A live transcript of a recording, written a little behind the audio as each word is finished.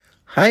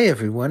Hi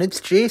everyone, it's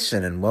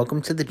Jason and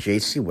welcome to the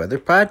JC Weather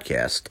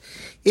Podcast.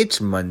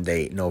 It's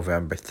Monday,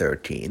 November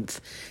 13th,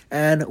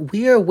 and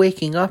we are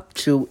waking up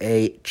to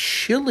a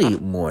chilly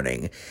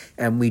morning,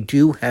 and we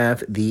do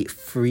have the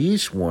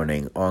freeze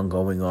warning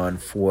going on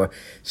for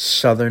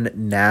southern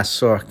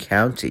Nassau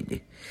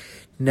County.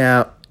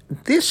 Now,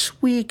 this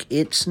week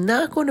it's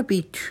not going to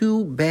be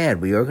too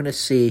bad. We are going to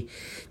see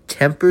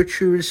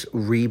temperatures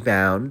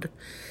rebound.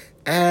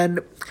 And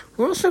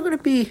we're also going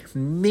to be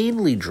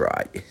mainly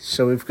dry.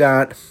 So we've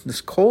got this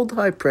cold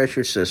high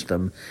pressure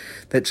system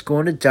that's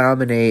going to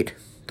dominate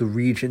the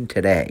region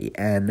today.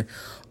 And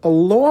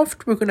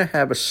aloft, we're going to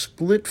have a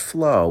split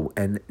flow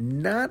and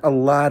not a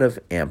lot of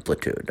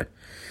amplitude.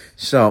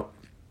 So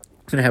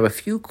we're going to have a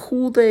few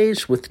cool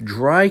days with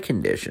dry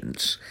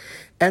conditions.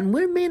 And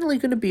we're mainly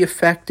going to be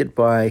affected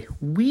by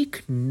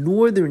weak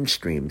northern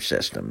stream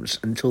systems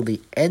until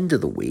the end of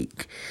the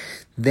week.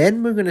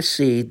 Then we're going to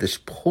see this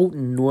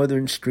potent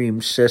northern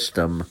stream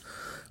system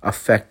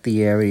affect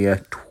the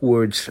area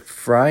towards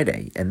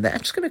Friday. And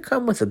that's going to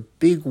come with a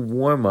big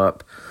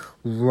warm-up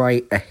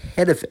right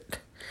ahead of it.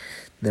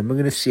 Then we're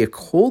going to see a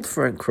cold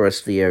front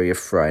cross the area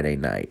Friday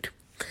night.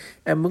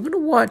 And we're going to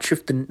watch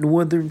if the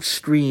northern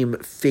stream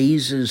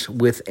phases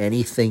with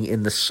anything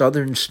in the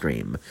southern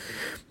stream,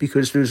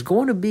 because there's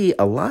going to be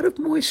a lot of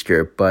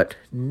moisture, but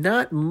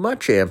not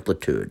much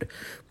amplitude.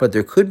 But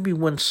there could be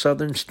one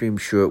southern stream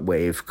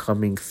shortwave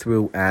coming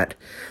through at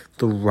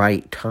the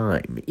right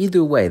time.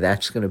 Either way,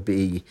 that's going to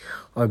be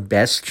our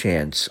best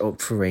chance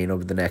for rain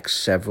over the next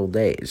several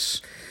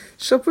days.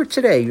 So for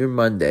today, your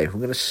Monday, we're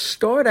going to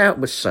start out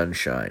with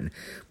sunshine,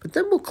 but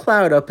then we'll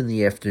cloud up in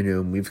the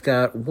afternoon. We've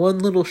got one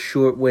little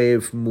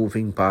shortwave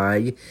moving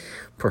by.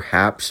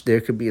 Perhaps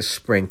there could be a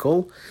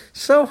sprinkle.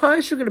 So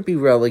highs are going to be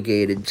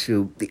relegated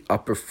to the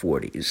upper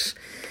 40s.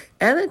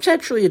 And it's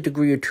actually a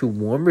degree or two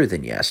warmer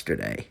than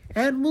yesterday.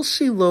 And we'll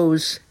see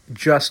lows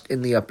just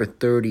in the upper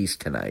 30s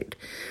tonight,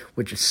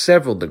 which is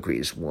several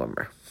degrees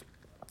warmer.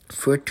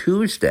 For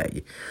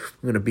Tuesday,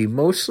 we're going to be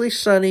mostly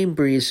sunny and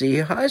breezy.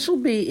 Highs will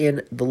be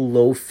in the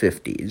low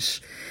 50s.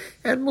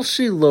 And we'll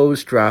see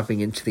lows dropping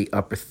into the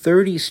upper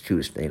 30s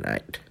Tuesday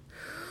night.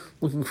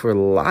 Looking for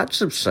lots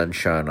of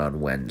sunshine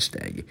on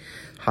Wednesday.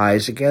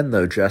 Highs again,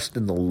 though, just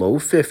in the low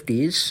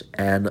 50s.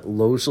 And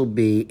lows will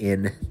be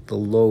in the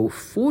low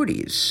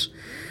 40s.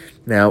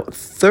 Now,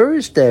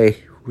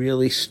 Thursday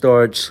really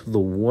starts the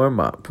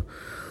warm-up.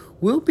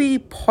 Will be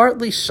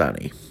partly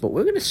sunny, but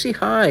we're going to see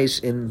highs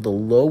in the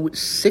low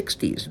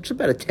 60s. It's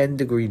about a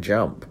 10-degree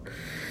jump.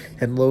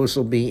 And lows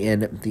will be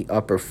in the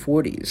upper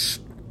 40s.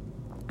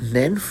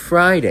 Then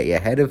Friday,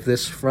 ahead of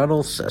this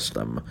frontal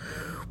system,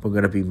 we're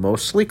going to be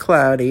mostly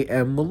cloudy,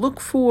 and we'll look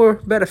for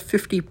about a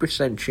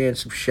 50%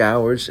 chance of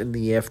showers in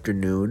the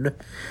afternoon.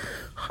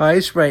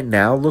 Highs right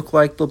now look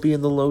like they'll be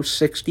in the low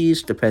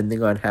 60s.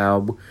 Depending on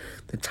how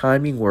the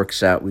timing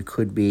works out, we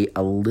could be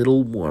a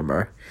little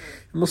warmer.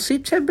 And we'll see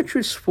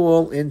temperatures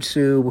fall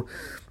into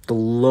the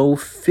low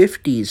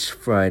 50s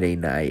Friday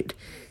night.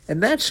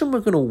 And that's when we're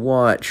going to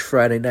watch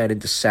Friday night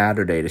into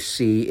Saturday to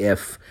see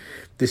if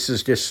this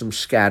is just some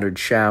scattered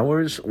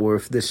showers or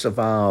if this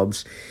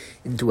evolves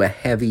into a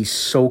heavy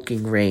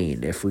soaking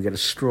rain, if we get a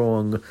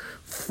strong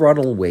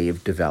frontal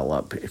wave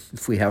develop,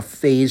 if we have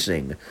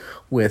phasing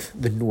with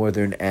the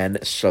northern and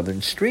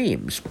southern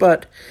streams.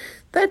 But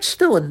that's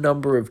still a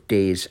number of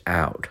days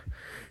out.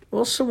 We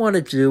also want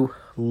to do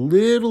a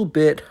little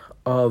bit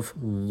of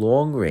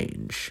long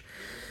range,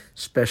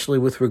 especially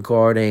with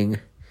regarding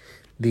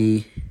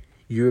the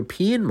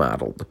European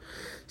model.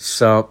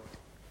 So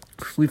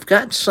we've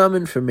got some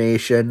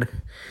information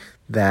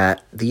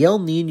that the El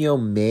Nino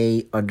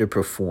may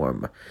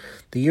underperform.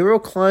 The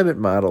Euroclimate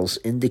models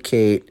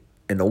indicate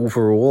an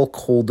overall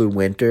colder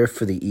winter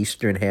for the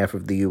eastern half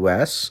of the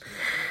U.S.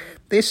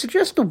 They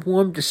suggest a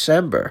warm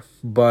December,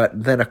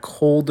 but then a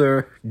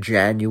colder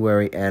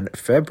January and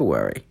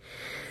February.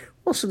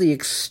 Also, the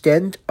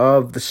extent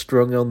of the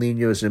strong El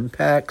Nino's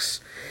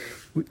impacts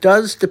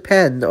does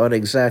depend on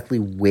exactly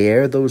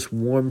where those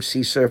warm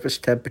sea surface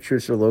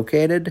temperatures are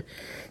located,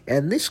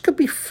 and this could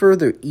be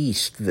further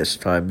east this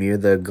time, near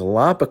the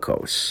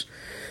Galapagos.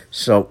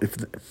 So if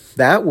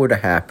that were to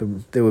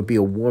happen, there would be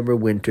a warmer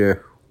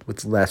winter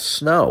with less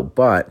snow.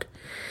 But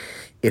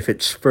if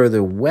it's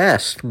further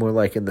west, more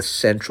like in the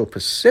central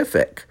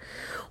Pacific,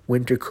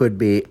 winter could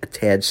be a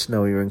tad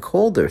snowier and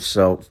colder.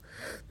 So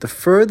the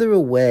further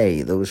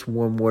away those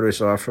warm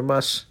waters are from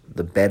us,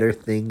 the better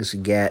things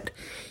get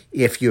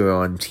if you're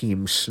on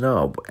Team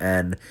Snow.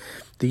 And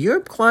the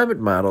Europe climate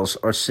models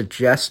are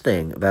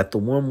suggesting that the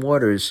warm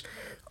waters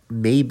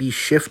may be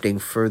shifting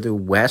further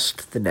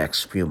west the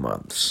next few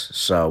months.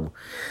 So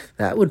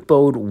that would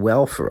bode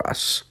well for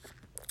us.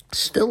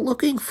 Still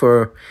looking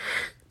for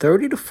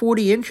 30 to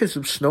 40 inches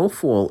of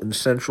snowfall in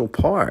Central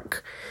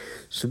Park.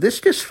 So this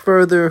just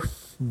further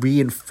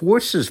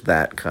reinforces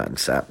that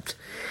concept.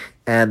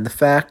 And the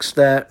facts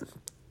that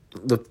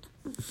what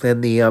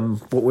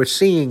we're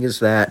seeing is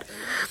that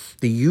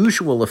the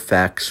usual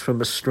effects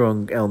from a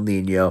strong El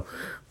Nino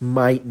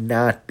might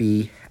not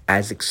be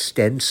as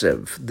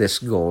extensive this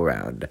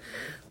go-around.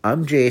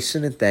 I'm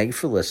Jason, and thank you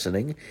for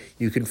listening.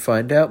 You can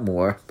find out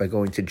more by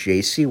going to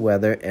JC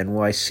Weather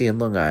NYC in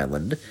Long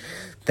Island.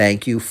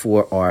 Thank you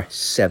for our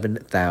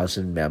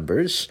 7,000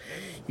 members.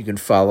 You can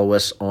follow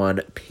us on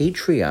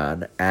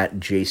Patreon at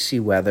JC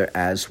Weather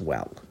as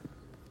well.